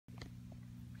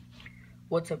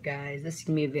What's up, guys? This is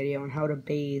gonna be a video on how to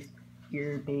bathe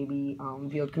your baby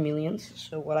field chameleons.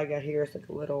 So what I got here is like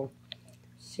a little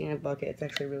sand bucket. It's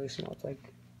actually really small. It's like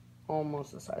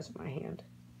almost the size of my hand.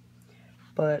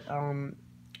 But I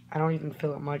don't even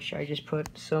fill it much. I just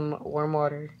put some warm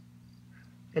water.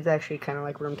 It's actually kind of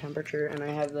like room temperature, and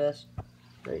I have this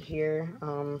right here.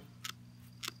 Let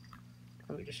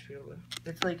me just feel it.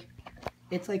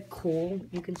 It's like cool,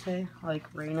 you can say, like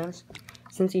rain is.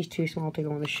 Since he's too small to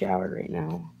go in the shower right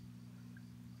now,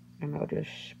 and I'll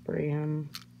just spray him.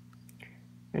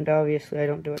 And obviously I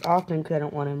don't do it often because I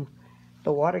don't want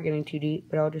the water getting too deep,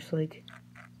 but I'll just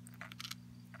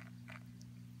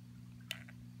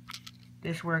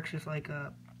this works as like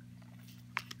a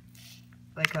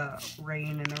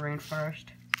rain in the rainforest.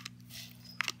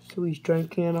 So he's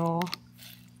drinking it all,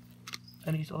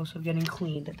 and he's also getting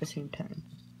cleaned at the same time.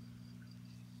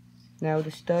 Now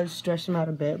this does stress him out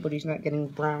a bit, but he's not getting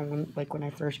brown like when I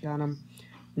first got him,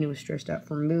 when he was stressed out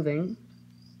from moving.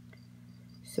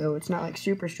 So it's not like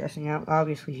super stressing out.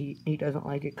 Obviously he doesn't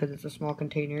like it because it's a small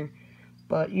container,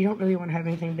 but you don't really want to have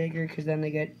anything bigger because then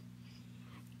they get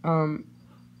kind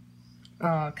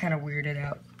of weirded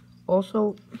out.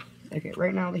 Also, okay,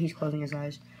 right now that he's closing his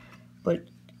eyes, but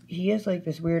he has like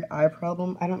this weird eye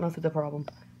problem. I don't know if it's a problem,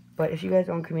 but if you guys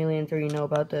own chameleons or you know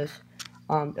about this,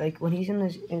 like when he's in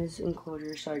his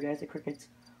enclosure, sorry guys, the crickets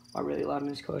are really loud in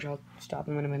his enclosure, I'll stop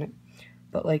him in a minute.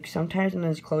 But like sometimes in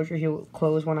his enclosure, he'll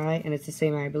close one eye, and it's the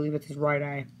same eye, I believe it's his right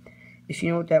eye. If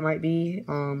you know what that might be,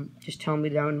 just tell me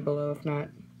down below. If not,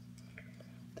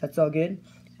 that's all good.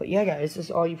 But yeah guys, this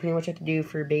is all you pretty much have to do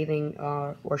for bathing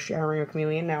or showering a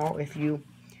chameleon. Now if you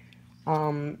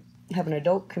have an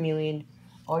adult chameleon,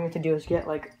 all you have to do is get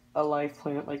like a live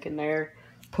plant like in there,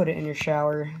 put it in your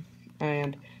shower,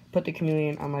 and put the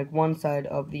chameleon on like one side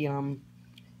of the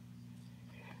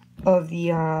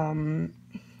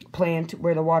plant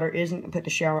where the water isn't, and put the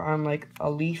shower on like a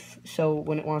leaf, so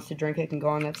when it wants to drink it can go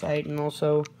on that side. And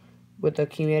also with the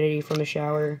humidity from the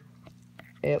shower,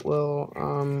 it will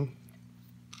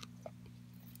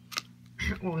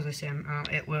what was I saying?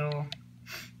 It will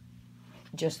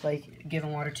just like give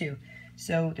him water too.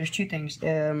 So there's two things.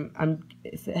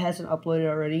 If it hasn't uploaded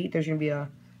already, there's gonna be a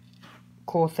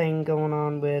cool thing going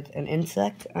on with an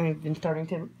insect I've been starting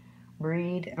to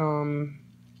breed,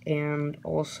 and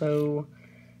also,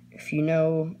 if you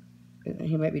know,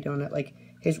 he might be doing it, like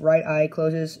his right eye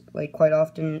closes like quite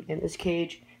often in this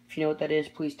cage. If you know what that is,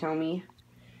 please tell me.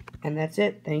 And that's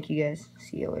it. Thank you guys.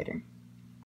 See you later.